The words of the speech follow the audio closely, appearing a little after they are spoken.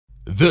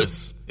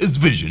This is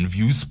Vision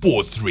View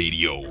Sports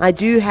Radio. I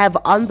do have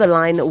on the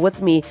line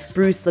with me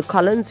Bruce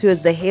Collins, who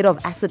is the head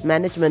of asset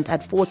management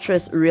at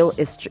Fortress Real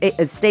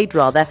Estate.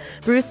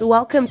 Bruce,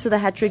 welcome to the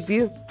Hattrick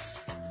View.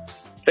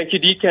 Thank you,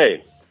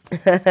 DK.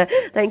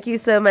 Thank you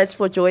so much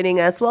for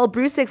joining us. Well,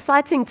 Bruce,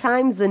 exciting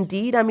times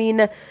indeed. I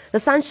mean, the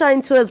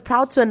Sunshine Tour is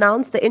proud to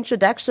announce the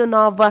introduction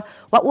of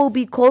what will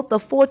be called the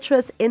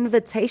Fortress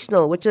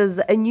Invitational, which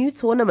is a new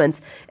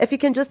tournament. If you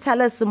can just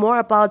tell us more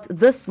about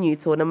this new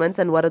tournament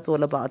and what it's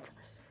all about.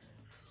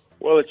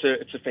 Well, it's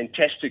a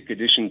fantastic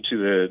addition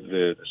to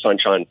the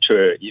Sunshine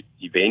Tour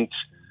event,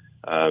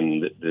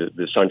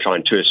 the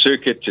Sunshine Tour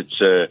circuit. It's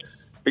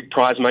big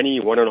prize money,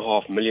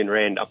 R1.5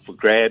 million up for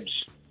grabs.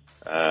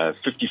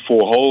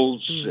 54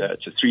 holes.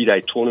 It's a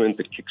 3-day tournament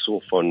that kicks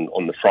off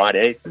on the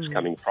Friday, this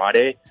coming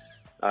Friday.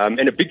 And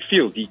a big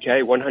field,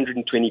 DK,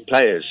 120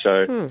 players.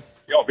 So,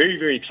 yeah, very,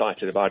 very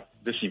excited about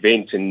this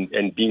event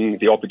and being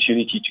the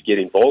opportunity to get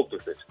involved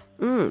with it.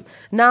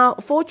 Now,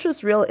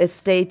 Fortress Real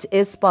Estate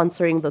is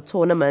sponsoring the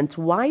tournament.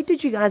 Why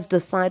did you guys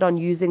decide on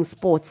using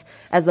sports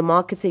as a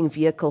marketing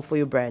vehicle for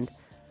your brand?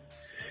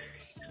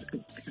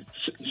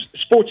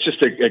 Sport's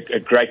just a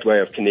great way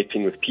of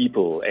connecting with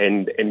people,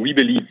 and we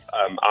believe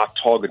our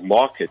target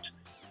market,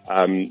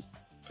 the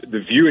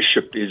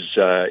viewership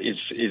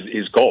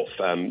is golf.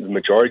 The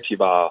majority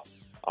of our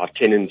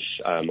tenants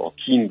are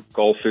keen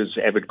golfers,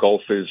 avid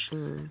golfers,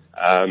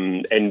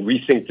 and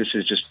we think this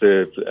is just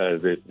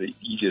the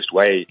easiest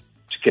way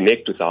to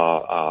connect with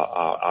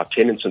our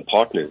tenants and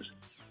partners.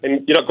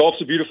 And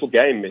golf's a beautiful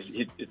game.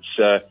 It's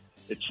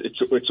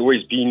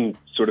always been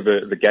sort of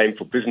the game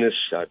for business.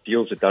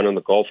 Deals are done on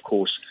the golf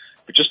course.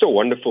 But just a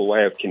wonderful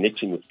way of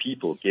connecting with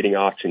people, getting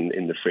out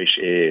in the fresh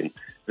air, and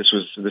this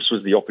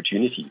was the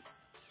opportunity.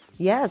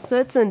 Yeah,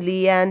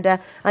 certainly, and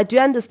I do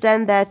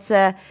understand that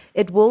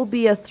it will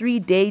be a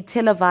 3-day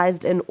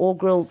televised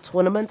inaugural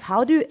tournament.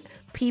 How do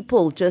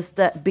people just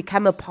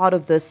become a part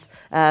of this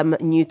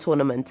new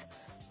tournament?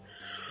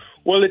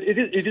 Well,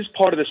 it is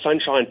part of the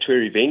Sunshine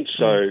Tour event,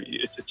 so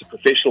it's a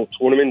professional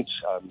tournament.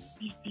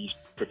 These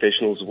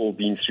professionals have all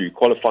been through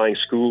qualifying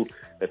school.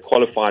 They've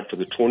qualified for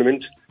the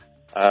tournament.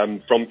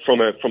 From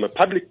a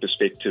public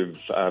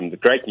perspective, the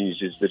great news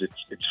is that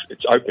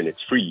it's open,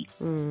 it's free.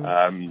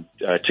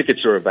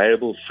 Tickets are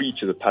available, free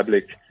to the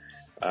public.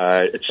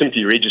 It's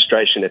simply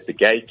registration at the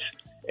gate,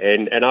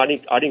 and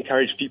I'd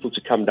encourage people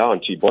to come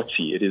down to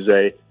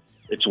Botsi.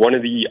 It's one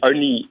of the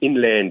only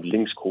inland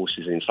links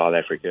courses in South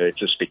Africa.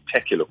 It's a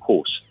spectacular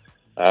course.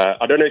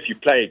 I don't know if you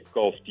play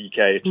golf,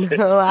 DK.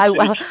 No, I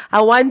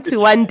want to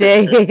one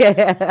day.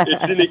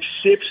 It's an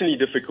exceptionally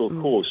difficult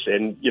course,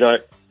 and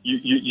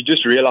you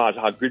just realize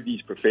how good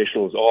these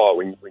professionals are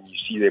when you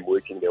see them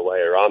working their way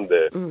around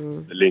the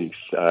links.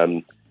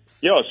 So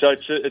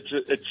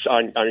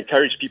I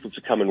encourage people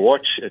to come and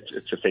watch.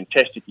 It's a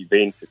fantastic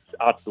event. It's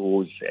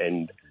outdoors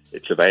and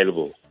it's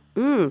available.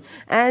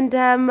 And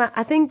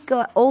I think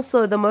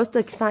also the most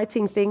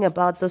exciting thing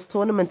about this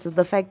tournament is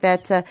the fact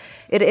that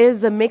it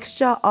is a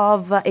mixture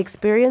of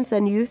experience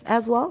and youth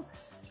as well.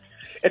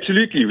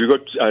 Absolutely. We've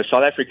got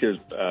South Africa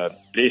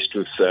blessed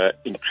with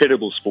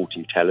incredible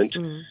sporting talent.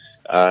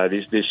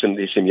 There's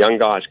some young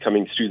guys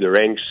coming through the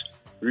ranks.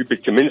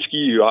 Rupert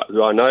Kaminski,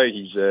 who I know,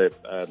 he's a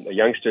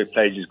youngster who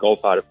plays his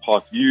golf out of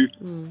Parkview.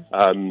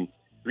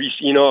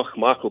 Reece Enoch,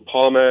 Michael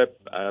Palmer,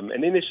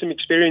 and then there's some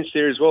experience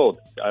there as well.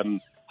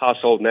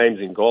 Household names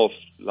in golf,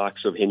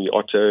 likes of Henny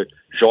Otto,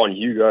 Jean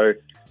Hugo.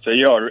 So,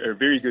 yeah, a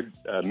very good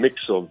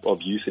mix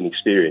of youth and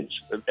experience,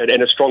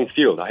 and a strong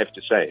field, I have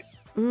to say.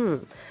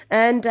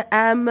 And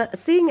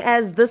seeing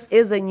as this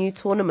is a new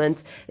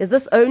tournament, is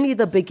this only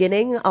the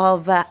beginning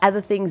of other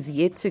things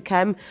yet to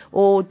come,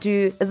 or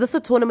is this a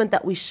tournament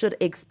that we should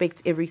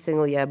expect every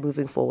single year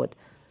moving forward?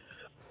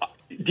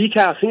 DK,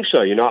 I think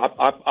so.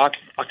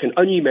 I can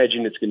only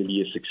imagine it's going to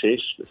be a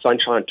success. The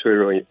Sunshine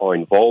Tour are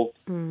involved.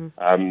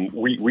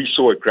 We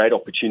saw a great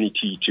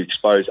opportunity to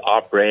expose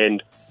our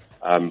brand.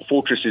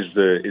 Fortress is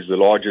the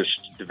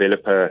largest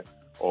developer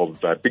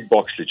of big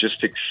box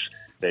logistics.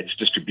 That's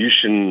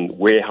distribution,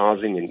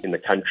 warehousing in the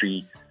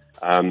country.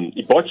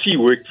 Botsi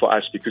worked for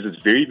us because it's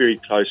very, very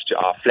close to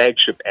our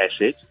flagship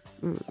asset,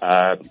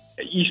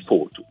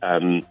 Eastport.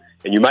 And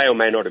you may or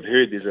may not have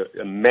heard there's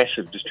a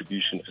massive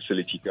distribution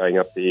facility going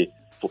up there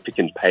for Pick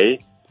n Pay.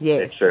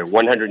 Yes. It's a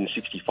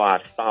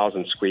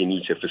 165,000 square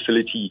meter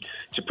facility.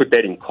 To put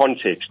that in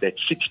context,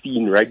 that's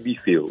 16 rugby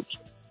fields.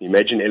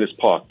 Imagine Ellis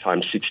Park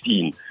times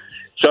 16.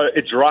 So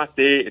it's right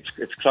there.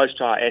 It's close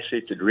to our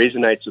assets. It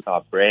resonates with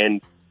our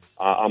brand.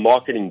 Our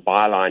marketing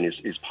byline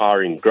is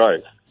powering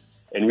growth.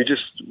 And we're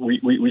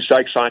so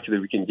excited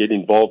that we can get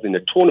involved in a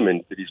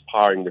tournament that is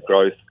powering the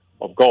growth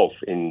of golf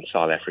in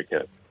South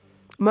Africa.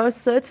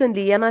 Most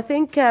certainly. And I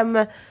think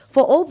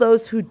for all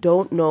those who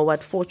don't know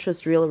what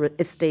Fortress Real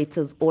Estate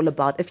is all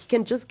about, if you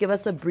can just give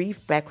us a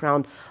brief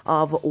background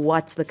of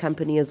what the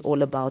company is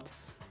all about.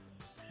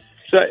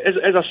 So,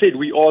 as I said,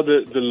 we are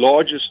the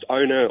largest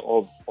owner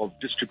of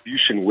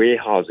distribution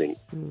warehousing.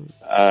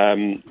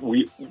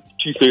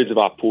 2/3 of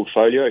our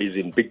portfolio is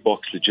in big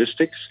box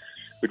logistics.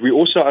 but we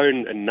also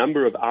own a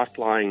number of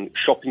outlying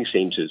shopping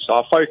centres. So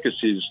our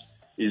focus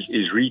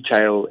is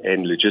retail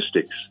and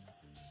logistics.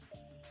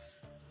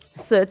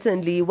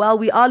 Certainly. Well,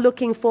 we are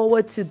looking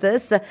forward to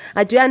this.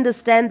 I do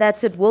understand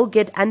that it will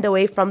get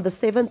underway from the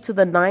 7th to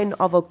the 9th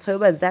of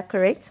October. Is that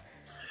correct?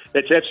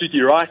 That's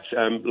absolutely right.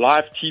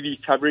 Live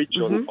TV coverage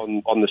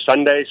on the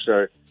Sunday.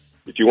 So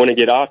if you want to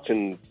get out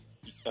and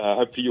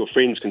hopefully your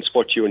friends can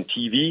spot you on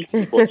TV,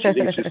 Botsi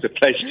Links is the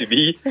place to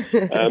be.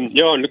 I'm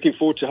looking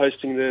forward to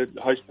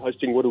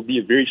hosting what will be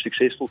a very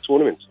successful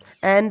tournament.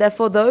 And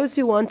for those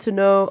who want to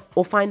know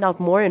or find out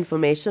more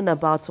information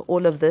about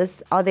all of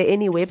this, are there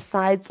any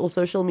websites or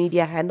social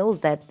media handles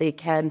that they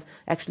can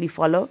actually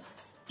follow?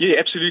 Yeah,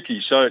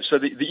 absolutely. So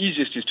the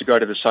easiest is to go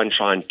to the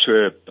Sunshine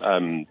Tour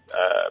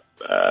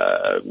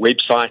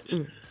website.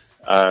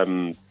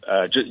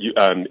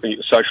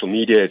 Social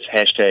media, it's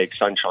hashtag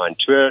Sunshine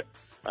Tour,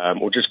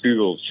 or just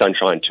Google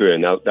Sunshine Tour,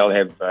 and they'll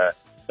have a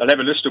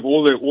list of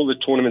all the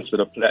tournaments that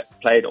are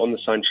played on the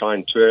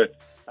Sunshine Tour,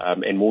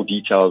 and more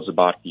details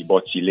about the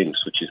Botsi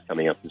Links, which is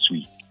coming up this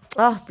week.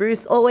 Oh,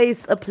 Bruce,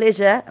 always a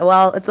pleasure.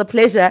 Well, it's a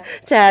pleasure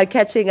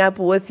catching up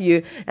with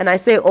you. And I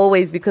say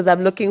always because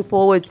I'm looking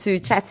forward to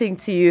chatting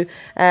to you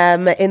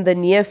in the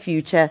near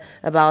future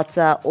about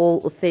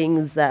all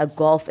things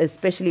golf,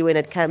 especially when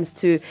it comes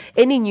to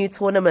any new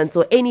tournaments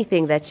or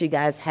anything that you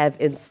guys have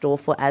in store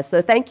for us.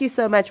 So thank you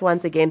so much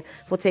once again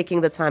for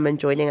taking the time and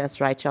joining us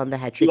right here on the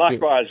Hattrick.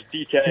 Likewise,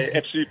 DK,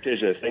 absolute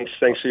pleasure. Thanks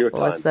for your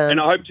time. Awesome. And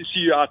I hope to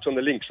see you out on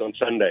the links on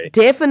Sunday.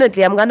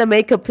 Definitely. I'm going to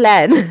make a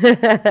plan.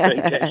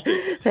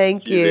 Fantastic.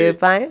 Thank you.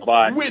 Bye.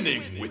 Bye.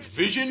 Winning with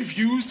Vision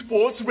View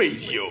Sports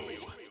Radio.